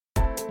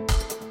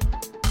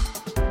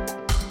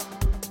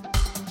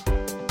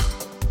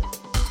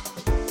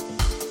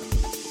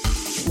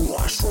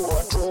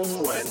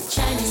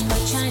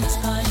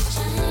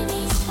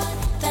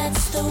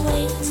the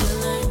way to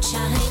learn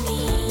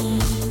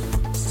Chinese.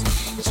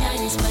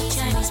 ChinesePod,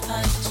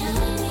 ChinesePod,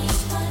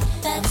 ChinesePod.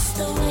 That's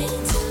the way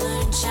to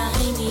learn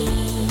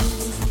Chinese.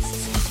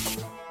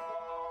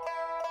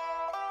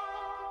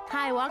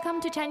 Hi, welcome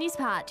to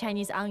ChinesePod,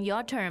 Chinese on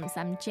your terms.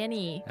 I'm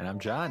Jenny. And I'm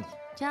John.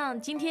 这样，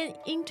今天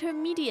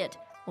Intermediate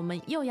我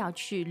们又要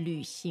去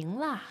旅行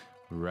啦。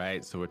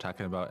Right, so we're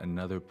talking about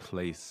another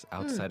place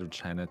outside of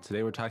China.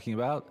 Today we're talking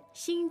about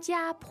新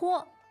加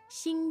坡，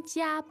新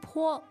加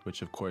坡。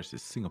 which of course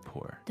is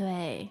Singapore.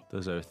 对，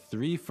 Those are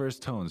three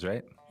first tones,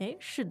 right? 诶，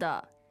是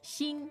的，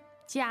新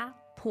加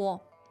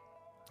坡。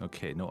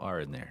 Okay, no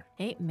R in there.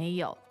 诶，没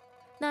有。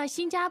那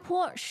新加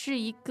坡是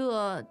一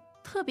个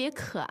特别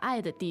可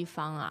爱的地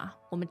方啊，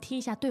我们听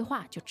一下对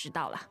话就知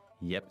道了。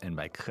Yep, and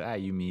by 可爱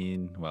you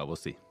mean, well, we'll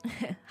see.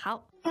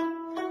 好。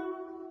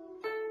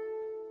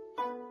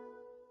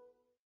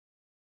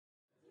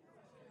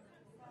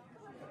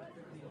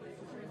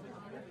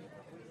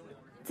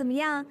怎么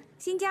样？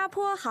新加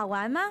坡好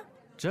玩吗？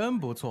真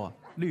不错，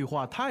绿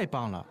化太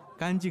棒了，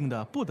干净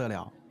的不得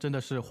了，真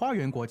的是花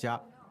园国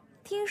家。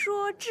听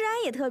说治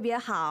安也特别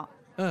好。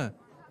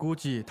估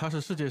计它是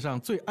世界上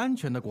最安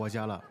全的国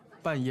家了，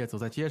半夜走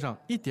在街上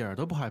一点儿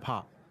都不害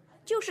怕。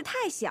就是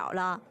太小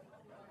了。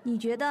你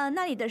觉得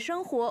那里的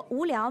生活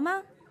无聊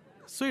吗？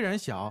虽然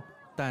小，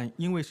但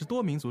因为是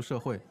多民族社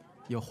会，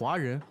有华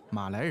人、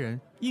马来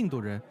人、印度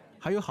人，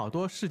还有好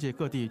多世界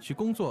各地去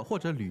工作或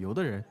者旅游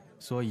的人，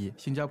所以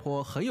新加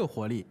坡很有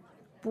活力。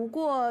不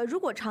过如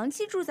果长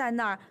期住在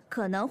那儿，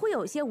可能会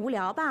有些无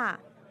聊吧。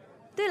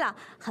对了，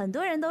很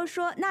多人都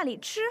说那里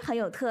吃很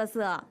有特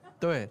色。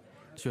对，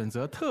选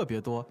择特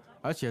别多，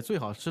而且最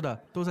好吃的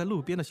都在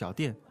路边的小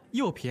店，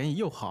又便宜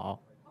又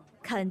好。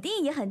肯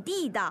定也很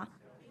地道。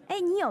哎，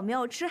你有没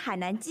有吃海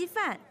南鸡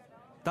饭？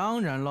当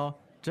然咯，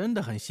真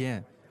的很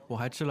鲜。我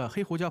还吃了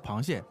黑胡椒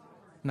螃蟹，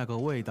那个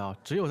味道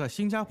只有在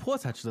新加坡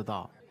才吃得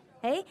到。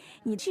哎，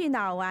你去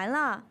哪儿玩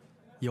了？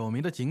有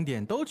名的景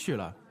点都去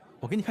了，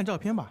我给你看照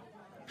片吧。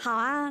好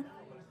啊。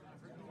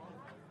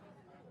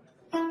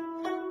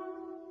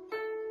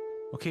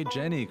Okay,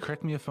 Jenny,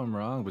 correct me if I'm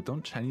wrong, but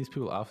don't Chinese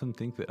people often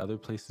think that other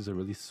places are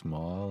really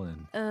small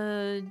and...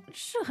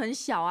 是很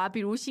小啊，比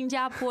如新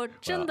加坡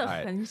真的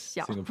Well, 很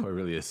小。 Singapore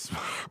really is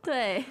small.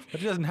 对， But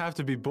it doesn't have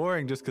to be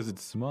boring just because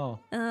it's small.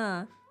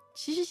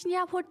 其实新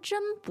加坡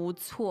真不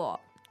错，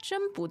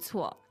真不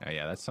错。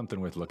 Yeah, that's something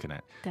worth looking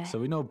at. 对。 So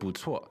we know 不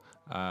错.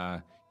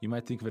 You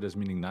might think of it as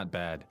meaning not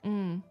bad,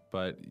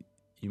 but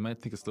you might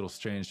think it's a little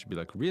strange to be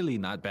like, really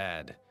not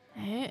bad.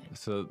 哎，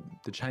 So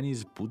the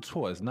Chinese 不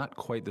错 is not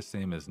quite the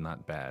same as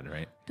not bad,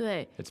 right?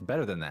 对， It's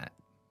better than that.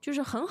 就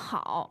是很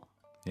好，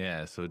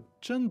 Yeah, so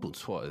真不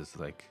错 is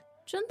like,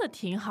 真的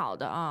挺好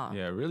的啊。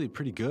 yeah, really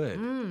pretty good.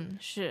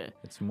 是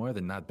It's more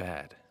than not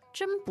bad.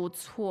 真不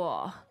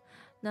错。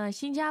那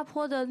新加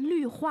坡的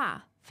绿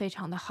化非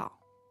常的好，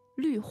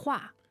绿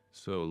化。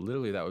 So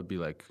literally that would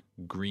be like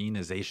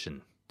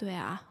greenization. 对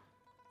啊，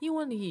英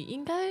文里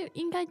应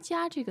该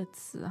加这个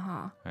词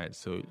哈。 All right,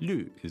 so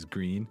绿 is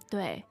green,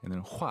 对， and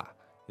then 化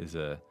is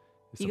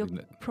一个 something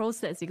that,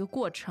 process， 一个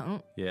过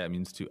程。 yeah, it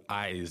means to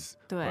eyes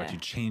对。 or to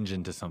change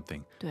into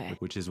something, 对。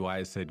 which is why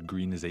I said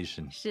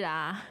greenization. 是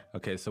啊，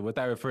 Okay, so what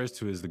that refers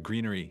to is the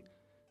greenery.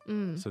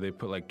 So they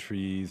put like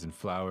trees and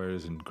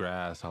flowers and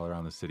grass all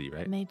around the city,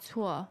 right? 没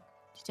错，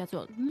就叫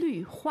做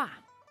绿化。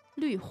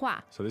绿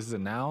化， So this is a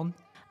noun.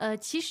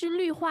 其实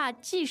绿化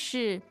既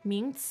是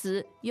名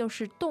词又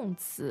是动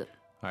词。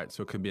 All right,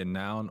 so it could be a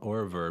noun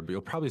or a verb, but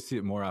you'll probably see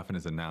it more often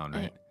as a noun,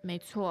 哎 right?，没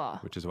错，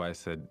 Which is why I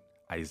said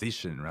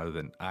ization rather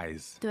than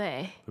eyes.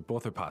 对。 But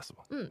both are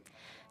possible.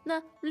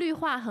 那绿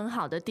化很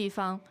好的地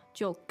方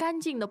就干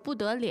净的不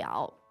得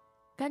了，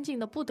干净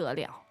的不得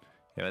了。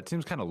 Yeah, that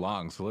seems kind of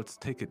long, so let's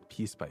take it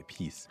piece by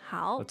piece.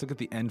 好， Let's look at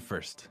the end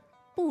first.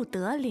 不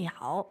得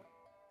了，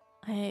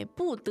哎，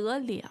不得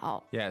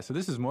了。 Yeah, so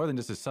this is more than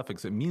just a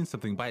suffix. It means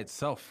something by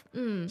itself.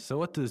 So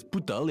what does 不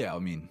得了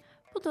mean?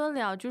 不得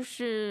了就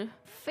是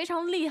非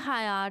常厉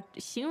害啊，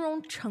形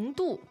容程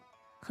度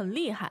很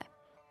厉害。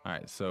 All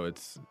right, so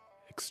it's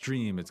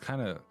extreme. It's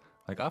kind of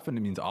like often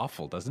it means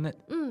awful, doesn't it?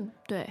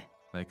 对，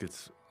 Like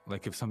it's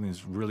like if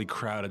something's really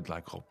crowded,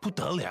 like oh, 不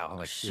得了,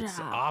 like 是啊。 it's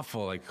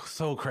awful, like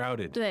so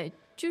crowded. 对，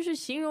就是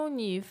形容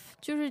你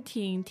就是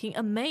挺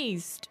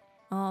amazed，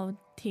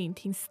 挺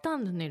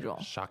stunned 的那种，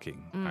 Shocking.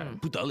 All right,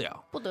 不得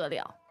了. 不得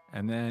了。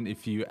 And then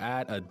if you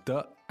add a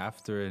de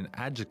after an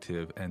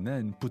adjective and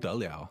then 不得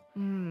了,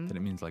 then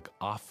it means like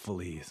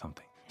awfully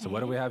something. So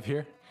what do we have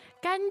here?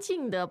 干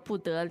净的不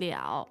得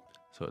了。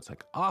 So it's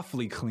like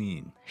awfully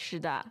clean, 是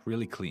的，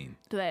 really clean.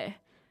 对。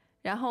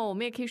然后我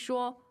们也可以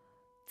说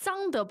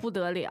脏的不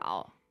得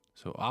了，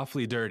 So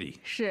awfully dirty.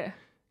 是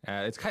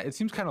It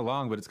seems kind of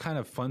long, but it's kind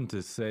of fun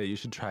to say. You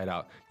should try it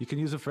out. You can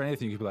use it for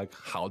anything. You could be like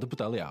好的不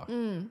得了,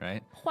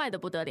 right? 坏的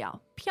不得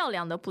了，漂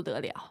亮的不得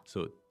了，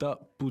 So 的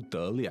不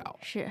得了.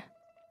 是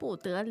不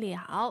得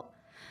了。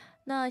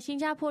那新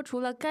加坡除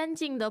了干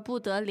净的不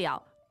得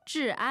了，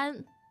治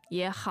安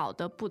也好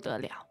的不得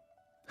了，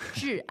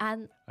治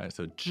安。All right,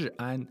 so 治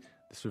安,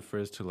 this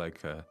refers to like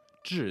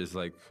治 is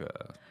like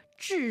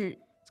治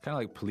it's kind of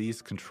like police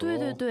control. 对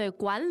对对，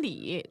管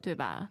理，对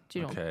吧？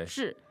这种 Okay.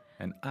 治，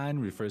 And an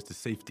refers to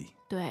safety.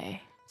 对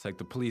It's like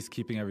the police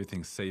keeping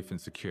everything safe and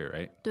secure,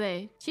 right?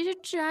 对，其实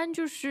治安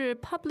就是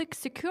public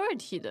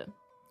security 的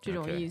这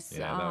种 Okay. 意思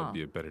Yeah, that 啊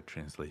would。be a better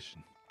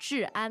translation.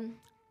 治安，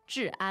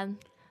治安，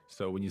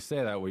 So when you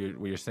say that, what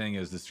you're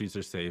saying is the streets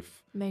are safe.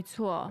 没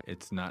错。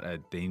 It's not a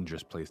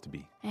dangerous place to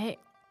be. 哎，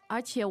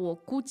而且我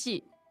估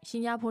计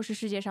新加坡是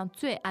世界上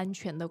最安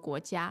全的国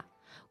家。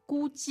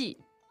估计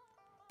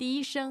第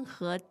一声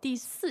和第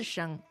四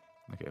声，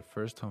 Okay,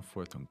 first tone,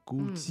 fourth tone.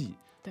 估计.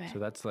 对 So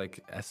that's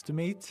like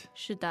estimate,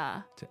 是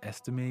的， to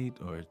estimate,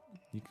 or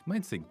you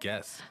might say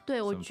guess.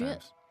 对我觉得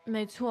sometimes.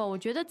 没错。我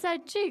觉得在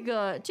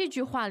这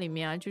句话里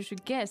面啊，就是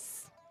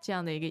guess 这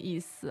样的一个意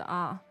思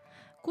啊。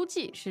估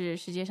计是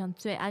世界上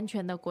最安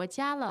全的国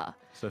家了。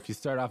 So if you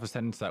start off a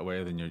sentence that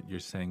way, then you're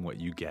saying what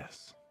you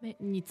guess.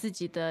 你自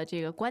己的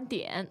这个观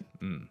点。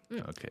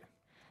 Okay.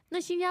 那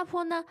新加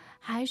坡呢，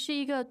还是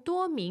一个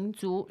多民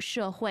族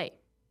社会，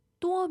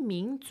多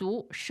民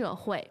族社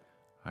会。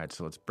 All right,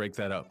 so let's break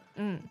that up.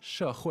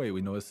 社会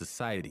we know is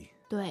society.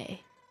 对，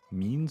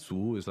民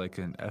族 is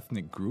like an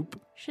ethnic group.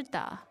 是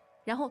的。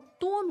然后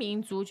多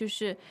民族就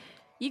是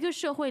一个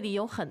社会里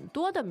有很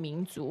多的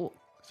民族。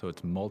 So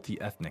it's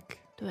multi-ethnic.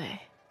 对，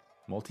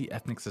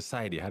 Multi-ethnic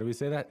society. How do we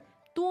say that?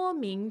 多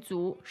民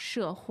族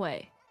社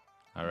会。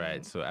 All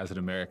right, so as an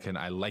American,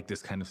 I like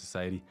this kind of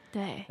society.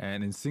 对，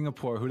 And in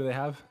Singapore, who do they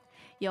have?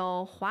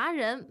 有华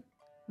人、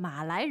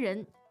马来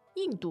人、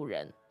印度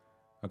人。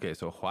 Okay,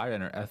 so 华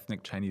人 are ethnic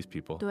Chinese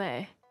people.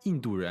 对，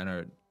印度人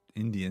are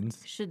Indians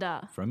是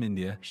的， from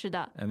India. 是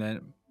的。 And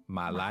then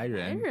马来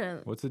人. 马来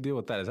人。 What's the deal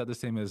with that? Is that the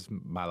same as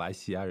马来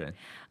西亚人?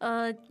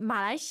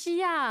 马来西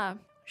亚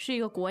是一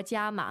个国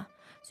家嘛，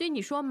所以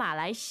你说马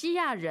来西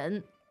亚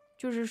人，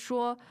就是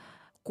说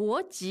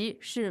国籍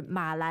是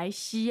马来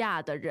西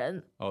亚的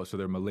人。 Oh, so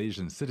they're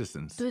Malaysian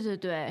citizens. 对对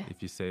对， If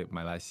you say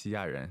马来西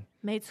亚人.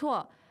 没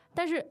错。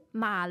但是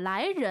马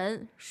来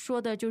人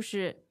说的就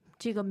是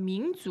这个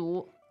民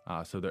族。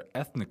 So they're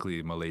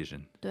ethnically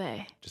Malaysian.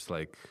 对， Just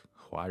like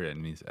华人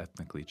means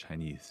ethnically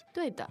Chinese.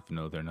 对的，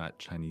 No, they're not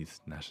Chinese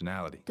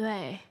nationality.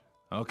 对，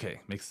 Okay,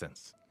 makes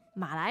sense.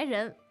 马来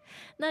人。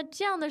那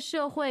这样的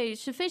社会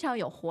是非常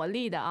有活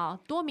力的啊，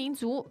多民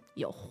族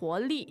有活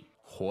力。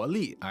活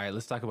力. All right,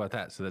 let's talk about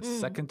that. So that's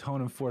second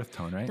tone and fourth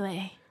tone, right?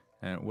 对，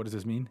 And what does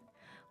this mean?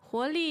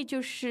 活力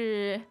就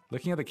是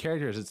Looking at the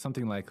characters, it's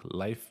something like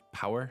life,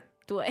 power.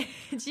 对，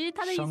其实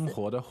它的意思，生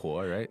活的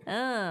活,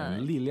 right?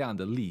 力量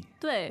的力.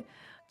 对，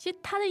其实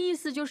它的意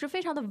思就是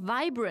非常的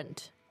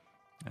vibrant。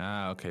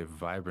 Okay,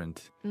 vibrant.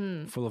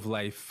 Full of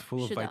life, full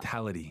of 是的。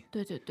 vitality.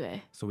 对对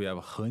对， So we have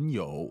很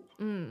有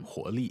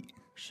活力.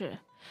 是，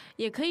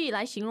也可以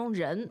来形容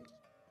人，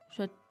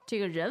说这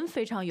个人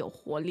非常有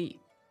活力。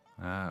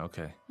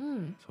 Okay.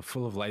 So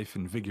full of life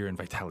and vigor and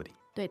vitality.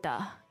 对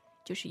的，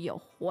就是有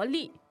活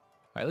力。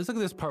 All right, let's look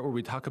at this part where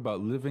we talk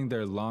about living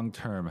there long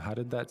term. How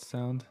did that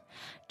sound?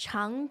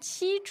 长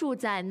期住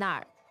在那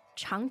儿，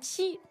长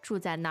期住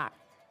在那儿。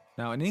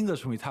 Now, in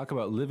English, when we talk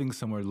about living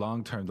somewhere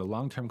long term, the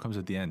long term comes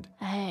at the end.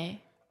 哎，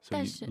 So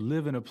但 you 是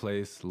live in a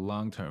place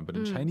long term. But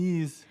in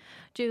Chinese,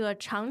 这个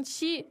长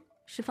期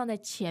是放在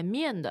前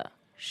面的，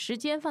时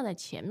间放在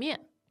前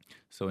面。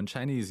 so in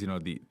Chinese,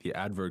 the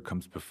adverb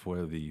comes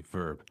before the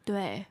verb.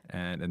 对，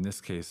 And in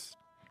this case,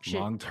 是。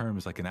 long term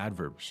is like an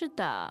adverb. 是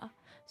的，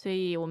所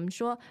以我们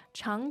说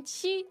长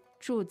期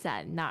住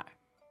在那儿。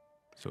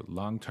 So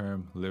long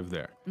term, live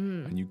there.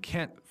 And you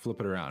can't flip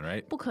it around,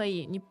 right? 不可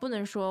以，你不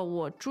能说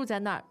我住在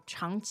那儿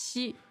长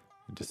期，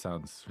 It just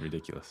sounds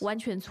ridiculous. 完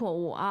全错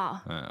误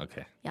啊！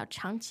 Okay. 要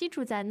长期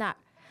住在那儿。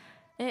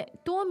哎，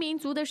多民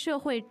族的社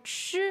会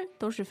吃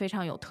都是非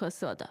常有特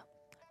色的，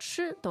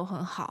吃都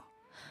很好。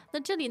那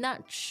这里呢，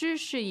吃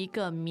是一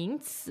个名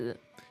词，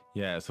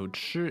 Yeah, so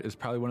吃 is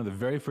probably one of the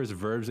very first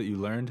verbs that you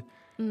learned.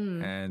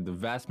 And the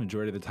vast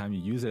majority of the time you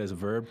use it as a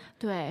verb.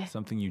 对，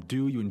 Something you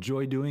do, you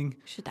enjoy doing.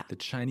 是的， The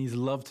Chinese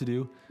love to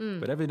do.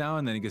 But every now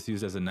and then it gets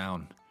used as a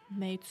noun,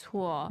 没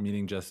错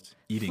meaning just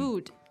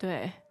eating.，food，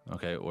对，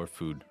 Okay, or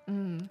food.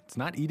 It's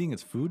not eating,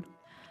 it's food.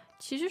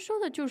 其实说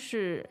的就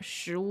是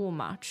食物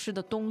嘛，吃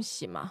的东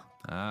西嘛。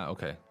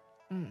 Okay.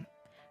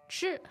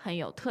 吃很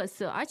有特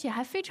色，而且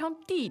还非常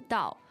地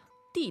道，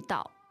地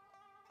道。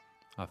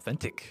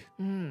 Authentic,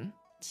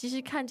 其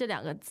实看这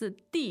两个字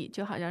“地”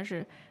就好像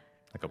是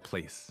like a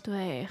place.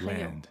 对，很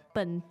有 Land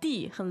本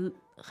地，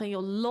很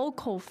有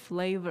local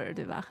flavor，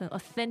 对吧？很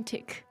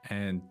authentic。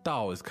 And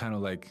Dao is kind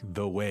of like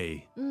the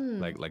way,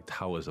 like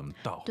Taoism.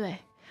 Dao. 对，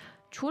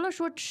除了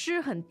说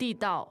吃很地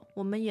道，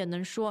我们也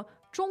能说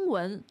中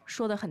文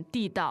说的很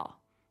地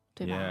道，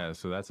对吧？ Yeah,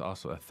 so that's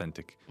also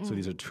authentic. So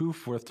these are two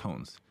fourth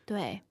tones.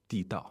 对，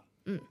 Di Dao.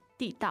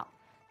 地道。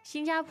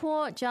新加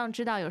坡这样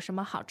知道有什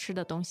么好吃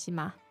的东西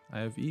吗？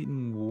 I've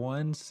eaten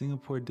one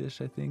Singapore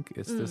dish, I think.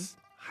 It's this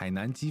海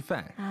南鸡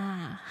饭.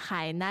啊，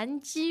海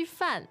南鸡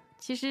饭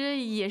其实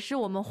也是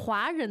我们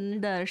华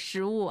人的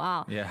食物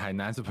啊。Yeah,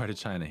 Hainan's a part of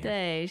China here.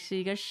 对，是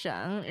一个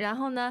省。然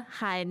后呢，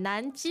海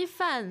南鸡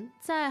饭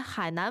在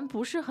海南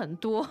不是很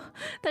多，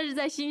但是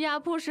在新加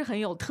坡是很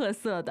有特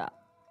色的。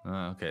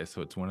Okay,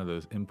 so it's one of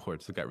those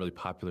imports that got really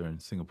popular in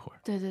Singapore.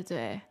 对对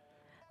对，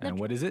 And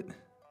what is it?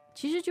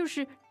 其实就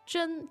是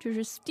蒸，就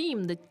是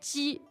steam 的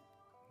鸡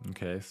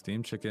Okay,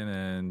 steamed chicken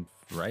and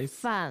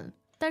rice. 饭，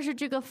但是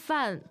这个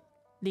饭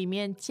里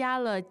面加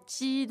了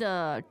鸡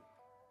的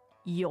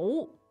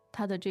油，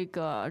它的这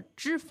个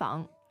脂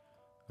肪。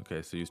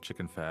Okay, so use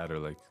chicken fat or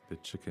like the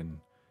chicken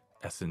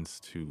essence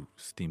to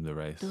steam the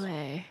rice.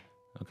 对，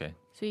 Okay.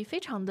 所以非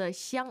常的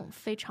香，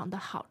非常的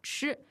好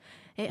吃。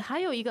哎，还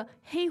有一个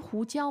黑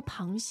胡椒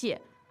螃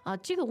蟹啊，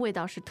这个味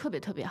道是特别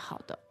特别好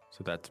的。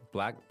So that's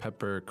black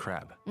pepper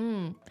crab.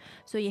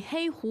 所以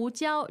黑胡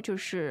椒就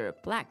是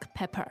black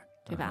pepper，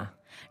 对吧？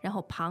然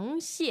后螃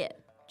蟹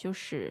就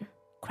是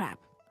crab。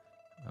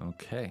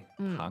 Okay.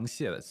 螃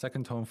蟹, that's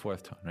second tone,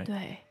 fourth tone, right?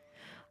 对，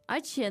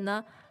而且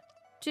呢，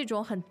这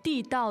种很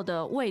地道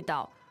的味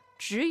道，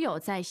只有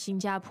在新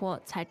加坡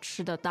才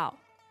吃得到，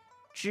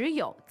只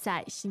有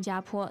在新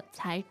加坡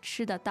才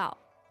吃得到。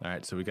 All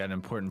right, so we got an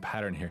important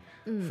pattern here.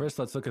 First,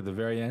 let's look at the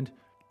very end.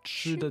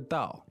 吃得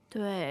到.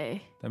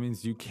 对 That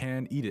means you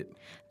can eat it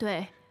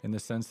对 in the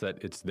sense that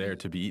it's there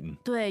to be eaten.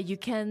 对 ，you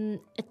can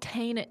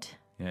attain it。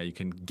 Yeah, you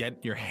can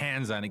get your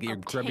hands on it, get your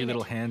Obtain grubby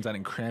little it. hands on it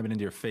and cram it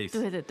into your face.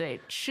 对对对，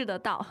吃得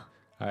到。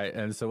 All right,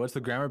 and so what's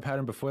the grammar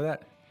pattern before that?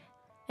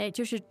 哎，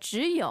就是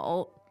只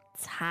有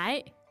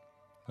才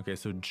Okay,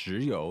 so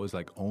只有 is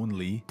like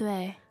only,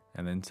 对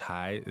and then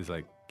才 is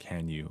like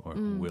can you or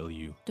will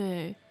you.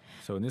 对，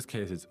 So in this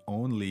case, it's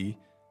only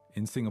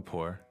in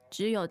Singapore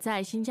只有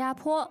在新加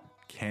坡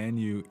can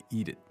you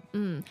eat it.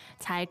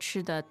 才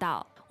吃得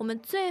到。我们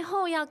最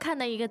后要看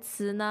的一个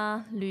词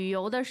呢，旅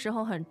游的时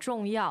候很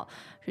重要，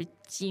是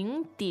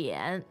景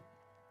点。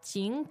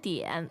景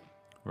点，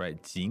 Right,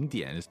 景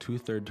点 is 2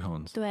 third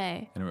tones,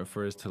 对 and it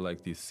refers to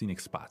like these scenic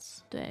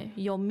spots. 对，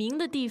有名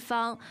的地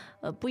方，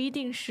不一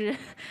定是，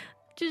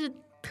就是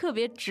特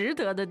别值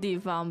得的地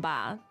方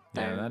吧。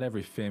 Yeah, not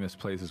every famous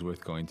place is worth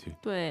going to.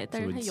 对，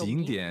但 So 是它 a 有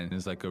名。景点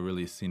is like a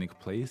really scenic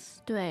place.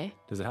 对，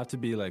 Does it have to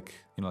be like,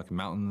 like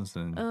mountains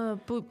and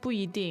不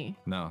一定。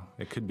 no,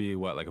 it could be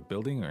what, like a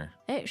building or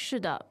哎，是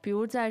的，比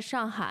如在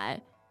上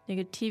海那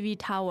个 TV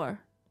Tower，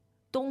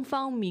 东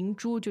方明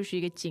珠就是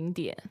一个景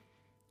点。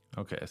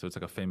 okay, so it's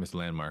like a famous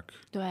landmark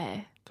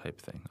对， type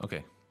thing.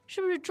 Okay.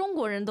 是不是中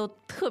国人都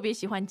特别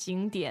喜欢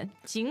景点？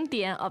景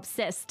点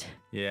obsessed。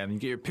 Yeah, and you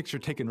get your picture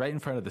taken right in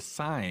front of the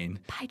sign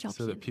拍照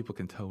so 片 that people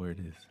can tell where it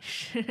is.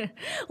 是，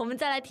我们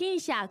再来听一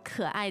下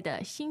可爱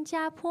的新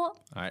加坡。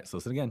 All right, so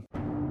listen again.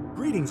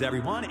 Greetings,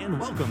 everyone, and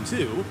welcome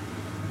to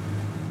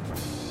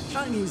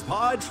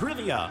ChinesePod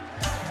Trivia.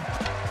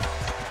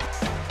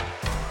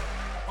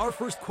 Our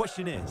first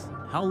question is,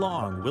 how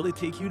long will it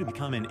take you to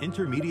become an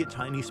intermediate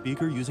Chinese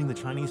speaker using the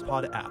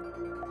ChinesePod app?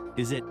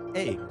 Is it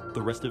A,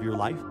 the rest of your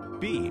life?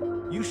 B,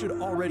 you should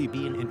already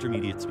be an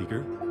intermediate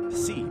speaker?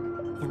 C,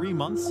 3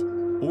 months?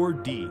 Or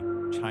D,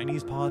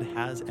 ChinesePod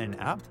has an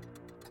app?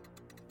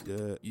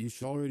 You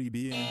should already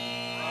be in.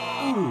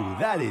 Ooh,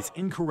 that is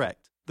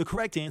incorrect. The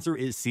correct answer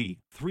is C,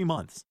 3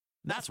 months.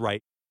 That's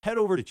right. Head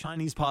over to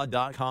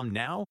ChinesePod.com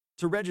now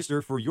to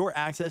register for your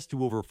access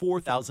to over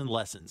 4,000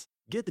 lessons.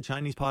 Get the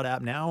ChinesePod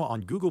app now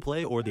on Google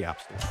Play or the App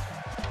Store.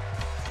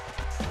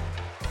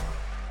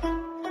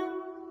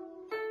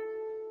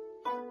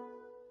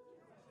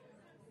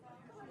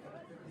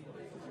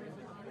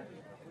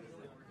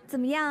 怎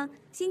么样？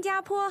新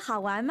加坡好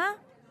玩吗？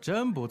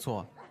真不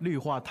错，绿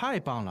化太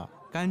棒了，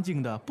干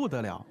净的不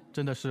得了，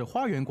真的是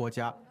花园国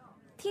家。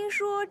听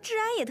说治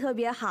安也特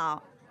别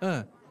好。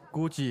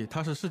估计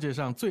它是世界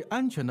上最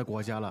安全的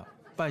国家了，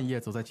半夜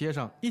走在街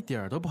上一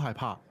点儿都不害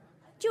怕。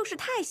就是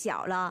太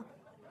小了。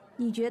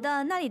你觉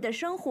得那里的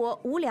生活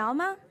无聊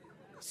吗？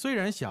虽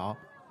然小，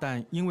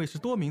但因为是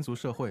多民族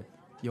社会，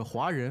有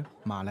华人、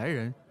马来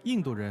人、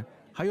印度人，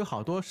还有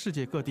好多世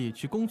界各地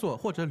去工作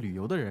或者旅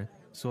游的人，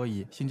所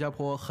以新加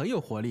坡很有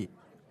活力。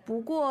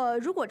不过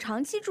如果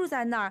长期住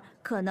在那儿，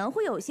可能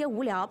会有些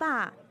无聊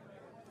吧。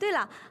对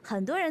了，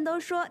很多人都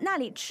说那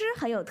里吃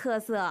很有特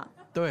色。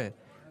对，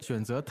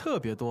选择特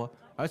别多，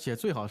而且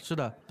最好吃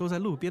的都在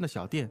路边的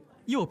小店，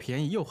又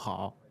便宜又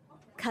好。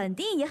肯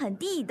定也很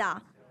地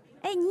道。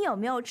哎，你有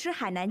没有吃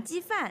海南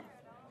鸡饭？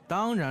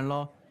当然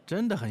咯，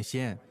真的很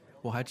鲜。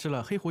我还吃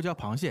了黑胡椒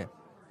螃蟹，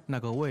那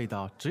个味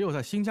道只有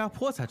在新加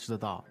坡才吃得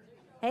到。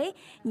哎，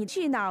你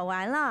去哪儿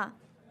玩了？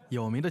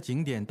有名的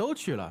景点都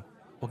去了，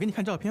我给你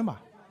看照片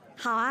吧。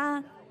好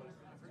啊。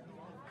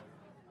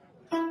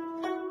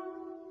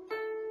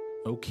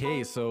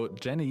 Okay, so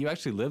Jenny, you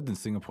actually lived in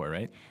Singapore,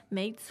 right?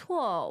 没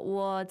错，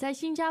我在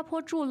新加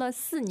坡住了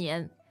4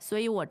年，所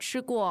以我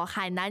吃过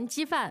海南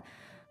鸡饭、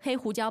黑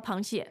胡椒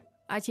螃蟹，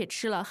而且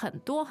吃了很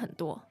多很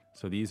多。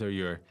 So these are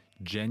your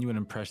genuine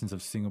impressions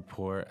of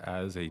Singapore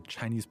as a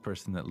Chinese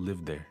person that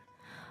lived there.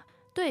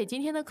 对，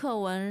今天的课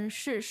文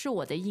是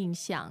我的印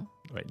象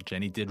Right,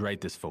 Jenny did write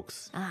this,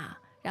 folks. 啊，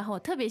然后我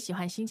特别喜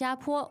欢新加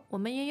坡，我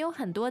们也有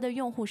很多的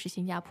用户是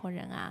新加坡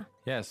人啊。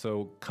Yeah,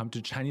 so come to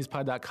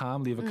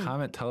ChinesePod.com, leave a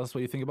comment, tell us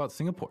what you think about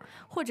Singapore.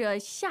 或者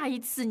下一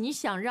次你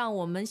想让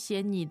我们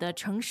写你的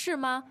城市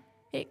吗？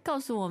诶，告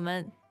诉我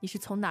们你是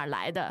从哪儿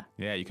来的。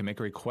Yeah, you can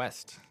make a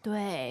request.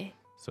 对，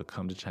 So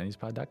come to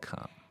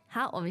ChinesePod.com.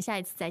 好，我们下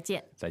一次再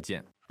见。再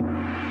见。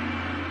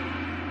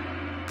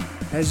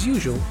As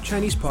usual,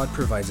 ChinesePod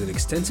provides an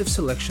extensive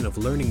selection of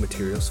learning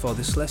materials for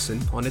this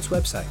lesson on its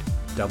website,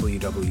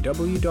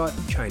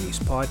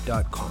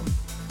 www.chinesepod.com.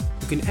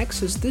 You can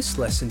access this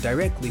lesson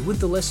directly with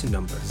the lesson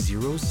number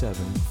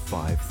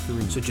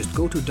 0753. So just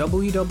go to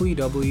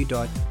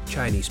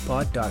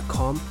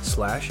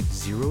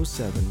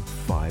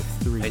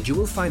www.chinesepod.com/0753 and you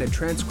will find a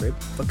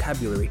transcript,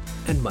 vocabulary,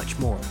 and much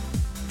more.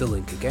 The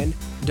link again,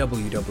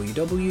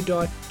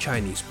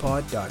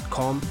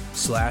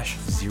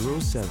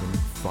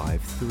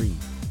 www.chinesepod.com/0753.